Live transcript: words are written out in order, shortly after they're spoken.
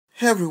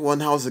Hey everyone,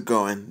 how's it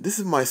going? This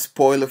is my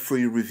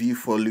spoiler-free review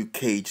for Luke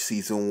Cage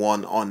Season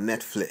 1 on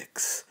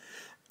Netflix.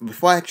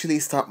 Before I actually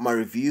start my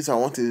reviews, I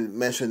want to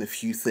mention a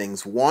few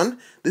things. One,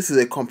 this is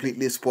a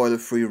completely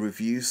spoiler-free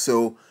review,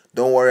 so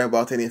don't worry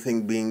about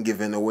anything being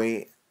given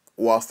away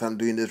whilst I'm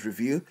doing this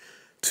review.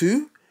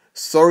 Two,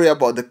 sorry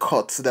about the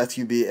cuts that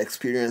you'll be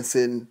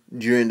experiencing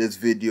during this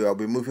video. I'll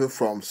be moving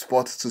from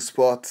spot to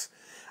spot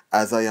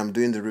as I am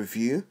doing the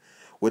review.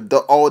 With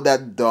all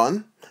that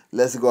done,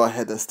 let's go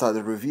ahead and start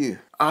the review.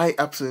 I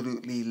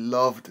absolutely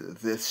loved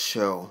this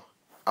show.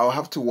 I'll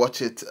have to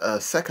watch it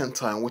a second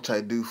time, which I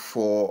do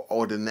for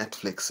all the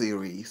Netflix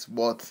series,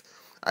 but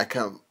I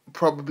can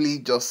probably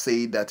just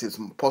say that it's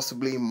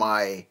possibly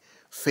my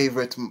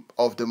favorite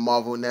of the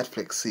Marvel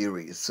Netflix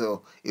series.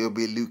 So it'll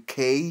be Luke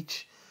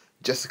Cage,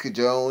 Jessica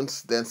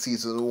Jones, then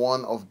season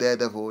 1 of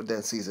Daredevil,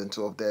 then season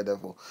 2 of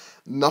Daredevil.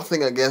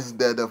 Nothing against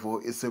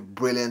Daredevil, it's a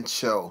brilliant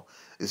show.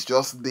 It's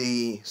just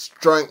the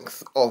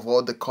strength of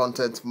all the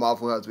content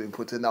Marvel has been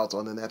putting out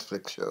on the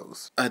Netflix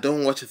shows. I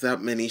don't watch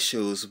that many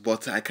shows,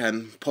 but I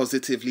can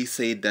positively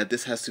say that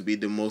this has to be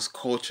the most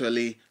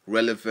culturally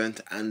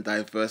relevant and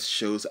diverse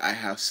shows I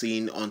have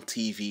seen on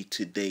TV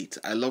to date.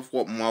 I love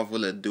what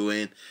Marvel are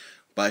doing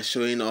by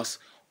showing us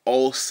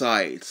all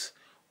sides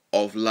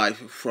of life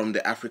from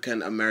the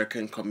African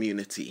American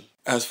community.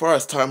 As far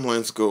as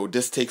timelines go,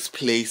 this takes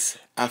place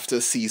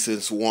after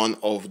seasons 1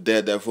 of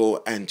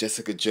Daredevil and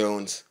Jessica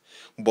Jones,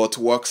 but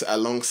works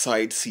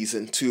alongside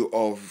season 2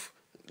 of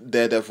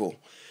Daredevil.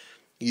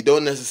 You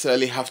don't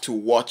necessarily have to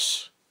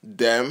watch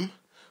them,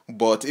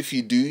 but if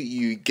you do,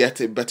 you get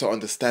a better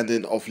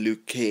understanding of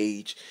Luke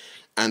Cage,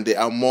 and there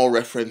are more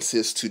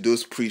references to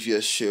those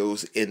previous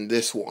shows in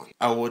this one.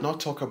 I will not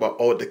talk about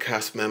all the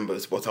cast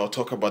members, but I'll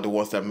talk about the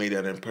ones that made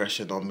an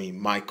impression on me.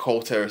 Mike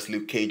Colter as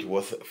Luke Cage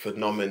was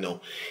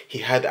phenomenal. He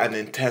had an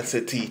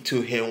intensity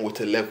to him with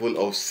a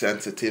level of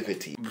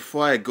sensitivity.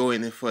 Before I go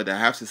any further, I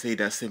have to say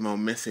that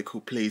Simone Missick,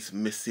 who plays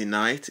Misty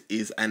Knight,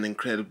 is an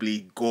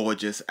incredibly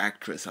gorgeous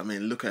actress. I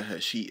mean, look at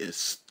her. She is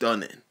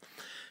stunning.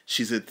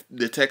 She's a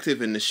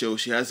detective in the show.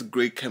 She has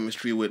great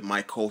chemistry with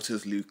Mike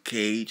Colter's Luke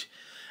Cage.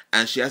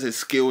 And she has a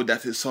skill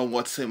that is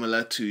somewhat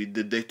similar to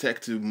the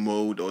detective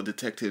mode or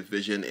detective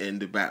vision in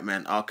the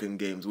Batman Arkham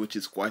games, which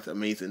is quite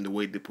amazing the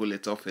way they pull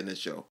it off in the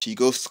show. She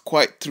goes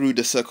quite through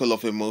the circle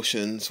of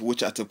emotions,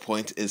 which at a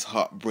point is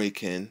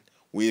heartbreaking.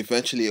 We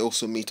eventually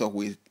also meet up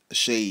with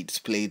Shades,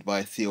 played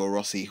by Theo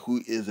Rossi,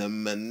 who is a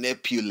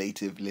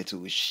manipulative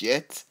little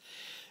shit.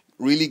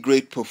 Really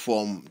great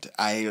performed.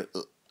 I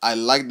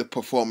liked the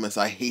performance.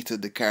 I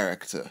hated the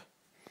character.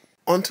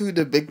 Onto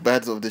the big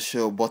bads of the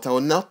show, but I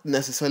will not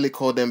necessarily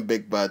call them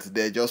big bads,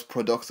 they're just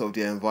products of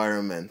the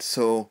environment.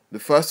 So the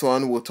first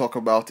one we'll talk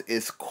about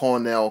is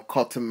Cornell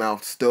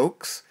Cottonmouth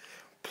Stokes,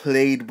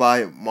 played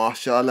by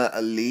Mahershala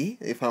Ali,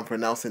 if I'm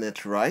pronouncing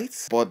it right.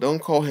 But don't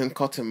call him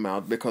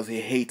Cottonmouth because he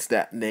hates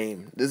that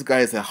name. This guy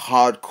is a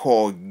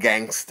hardcore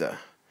gangster.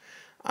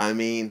 I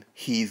mean,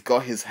 he's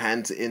got his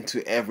hands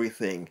into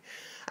everything.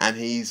 And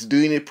he's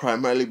doing it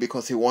primarily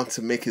because he wants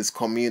to make his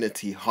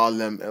community,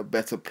 Harlem, a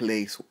better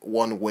place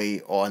one way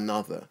or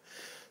another.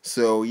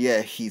 So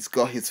yeah, he's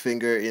got his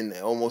finger in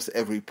almost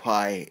every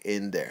pie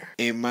in there.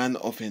 A man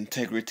of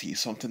integrity,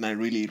 something I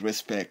really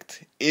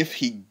respect. If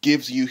he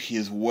gives you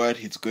his word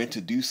he's going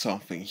to do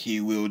something, he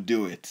will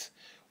do it.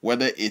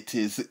 Whether it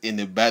is in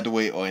a bad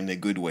way or in a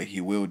good way, he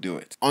will do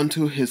it.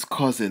 Onto his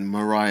cousin,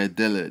 Mariah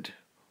Dillard,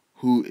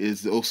 who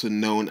is also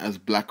known as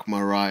Black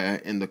Mariah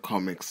in the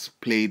comics,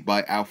 played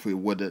by Alfre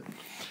Woodard.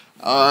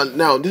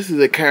 Now, this is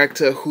a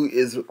character who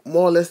is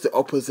more or less the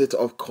opposite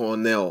of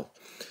Cornell.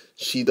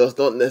 She does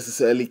not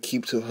necessarily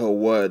keep to her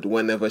word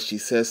whenever she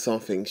says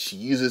something. She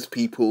uses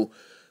people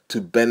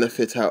to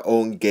benefit her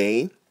own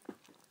gain,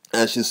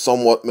 and she's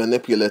somewhat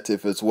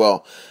manipulative as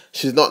well.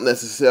 She's not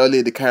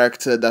necessarily the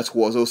character that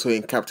was also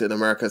in Captain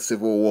America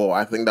Civil War.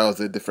 I think that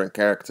was a different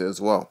character as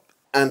well.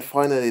 And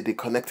finally, the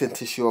connecting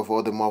tissue of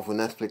all the Marvel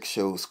Netflix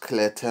shows,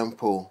 Claire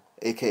Temple,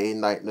 aka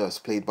Night Nurse,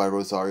 played by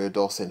Rosario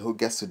Dawson, who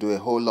gets to do a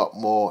whole lot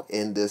more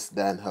in this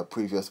than her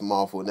previous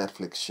Marvel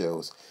Netflix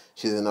shows.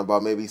 She's in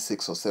about maybe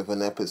 6 or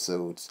 7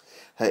 episodes.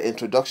 Her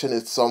introduction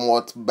is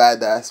somewhat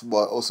badass,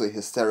 but also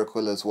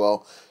hysterical as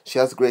well. She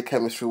has great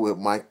chemistry with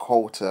Mike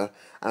Colter,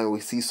 and we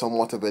see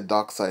somewhat of a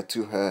dark side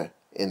to her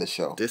in the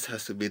show. This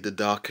has to be the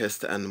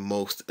darkest and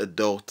most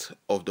adult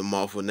of the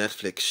Marvel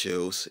Netflix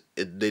shows.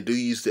 They do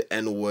use the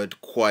N-word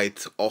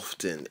quite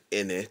often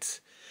in it.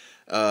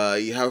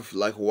 You have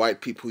like white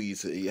people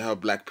use it, you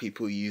have black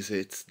people use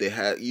it.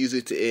 They use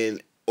it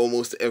in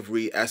almost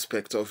every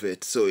aspect of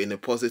it. So in a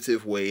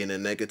positive way, in a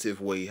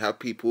negative way. You have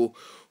people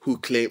who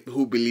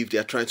believe they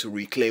are trying to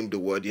reclaim the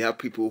word. You have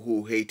people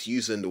who hate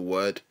using the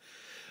word.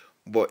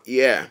 But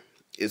yeah,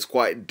 it's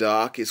quite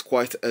dark, it's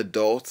quite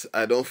adult.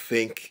 I don't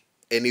think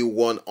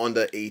anyone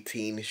under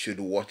 18 should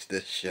watch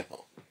this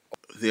show.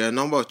 There are a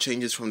number of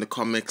changes from the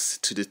comics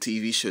to the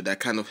TV show that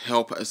kind of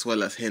help as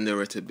well as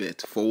hinder it a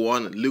bit. For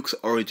one, Luke's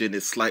origin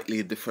is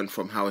slightly different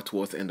from how it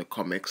was in the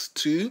comics.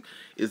 Two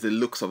is the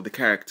looks of the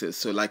characters.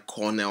 So like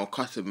Cornell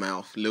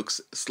Cottonmouth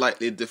looks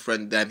slightly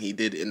different than he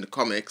did in the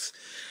comics.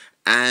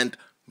 And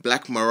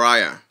Black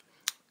Mariah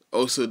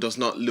also does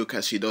not look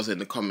as she does in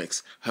the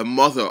comics. Her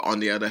mother, on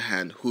the other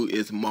hand, who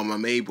is Mama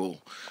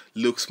Mabel,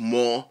 looks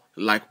more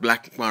like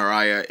Black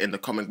Mariah in the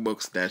comic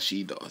books than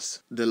she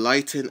does. The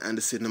lighting and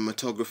the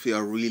cinematography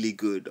are really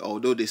good,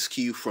 although they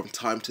skew from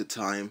time to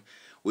time.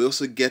 We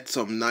also get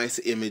some nice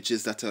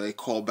images that are a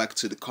callback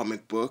to the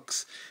comic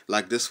books,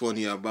 like this one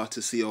you're about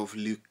to see of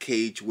Luke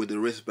Cage with the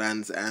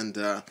wristbands and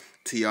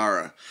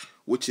tiara,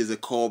 which is a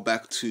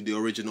callback to the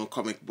original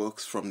comic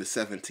books from the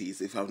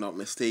 70s, if I'm not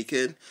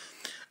mistaken.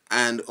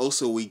 And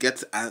also we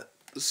get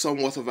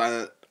somewhat of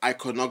an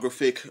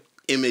iconographic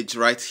image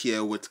right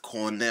here with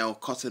Cornell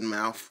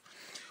Cottonmouth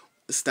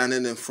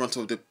standing in front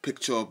of the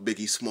picture of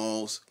Biggie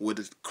Smalls with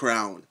a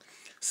crown,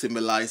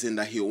 symbolizing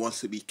that he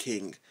wants to be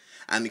king.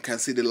 And you can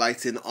see the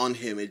lighting on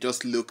him. It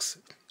just looks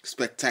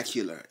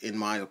spectacular, in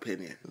my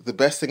opinion. The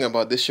best thing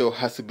about this show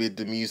has to be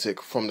the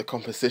music, from the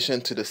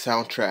composition to the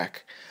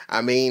soundtrack.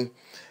 I mean,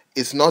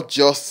 it's not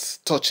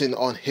just touching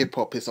on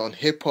hip-hop. It's on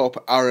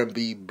hip-hop,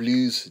 R&B,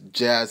 blues,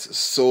 jazz,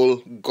 soul,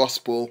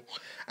 gospel,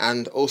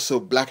 and also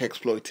black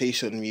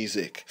exploitation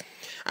music.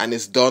 And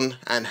it's done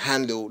and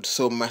handled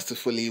so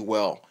masterfully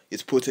well.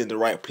 It's put in the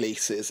right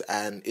places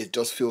and it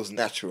just feels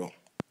natural.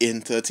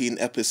 In 13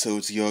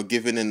 episodes, you're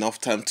given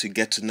enough time to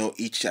get to know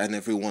each and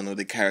every one of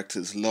the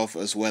characters, love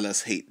as well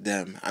as hate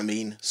them. I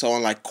mean,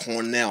 someone like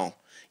Cornell,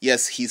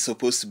 yes, he's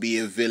supposed to be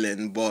a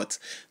villain, but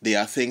there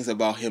are things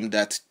about him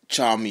that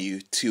charm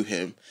you to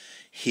him.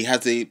 He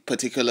has a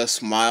particular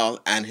smile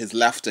and his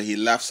laughter. He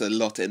laughs a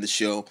lot in the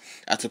show.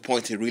 At a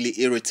point, it really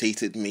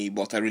irritated me,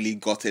 but I really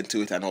got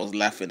into it and I was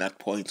laughing at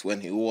points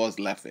when he was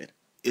laughing.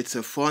 It's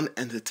a fun,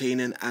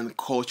 entertaining, and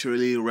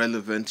culturally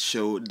relevant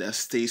show that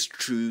stays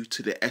true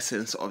to the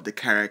essence of the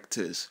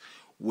characters,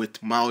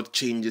 with mild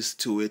changes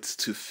to it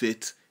to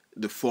fit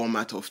the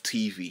format of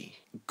TV.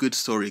 Good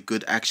story,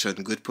 good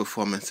action, good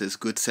performances,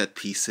 good set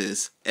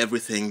pieces,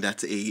 everything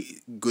that a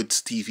good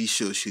TV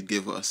show should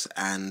give us.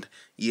 And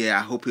yeah,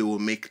 I hope it will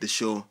make the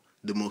show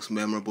the most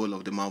memorable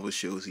of the Marvel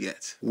shows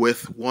yet.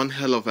 With one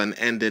hell of an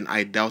ending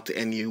I doubt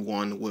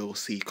anyone will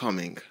see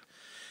coming.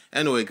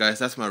 Anyway guys,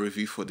 that's my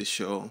review for the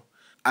show.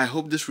 I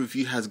hope this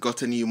review has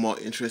gotten you more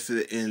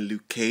interested in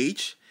Luke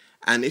Cage.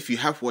 And if you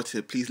have watched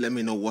it, please let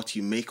me know what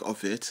you make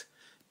of it.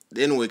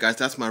 Anyway guys,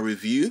 that's my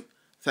review.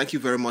 Thank you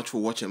very much for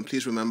watching.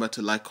 Please remember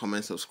to like,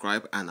 comment,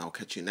 subscribe, and I'll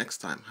catch you next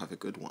time. Have a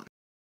good one.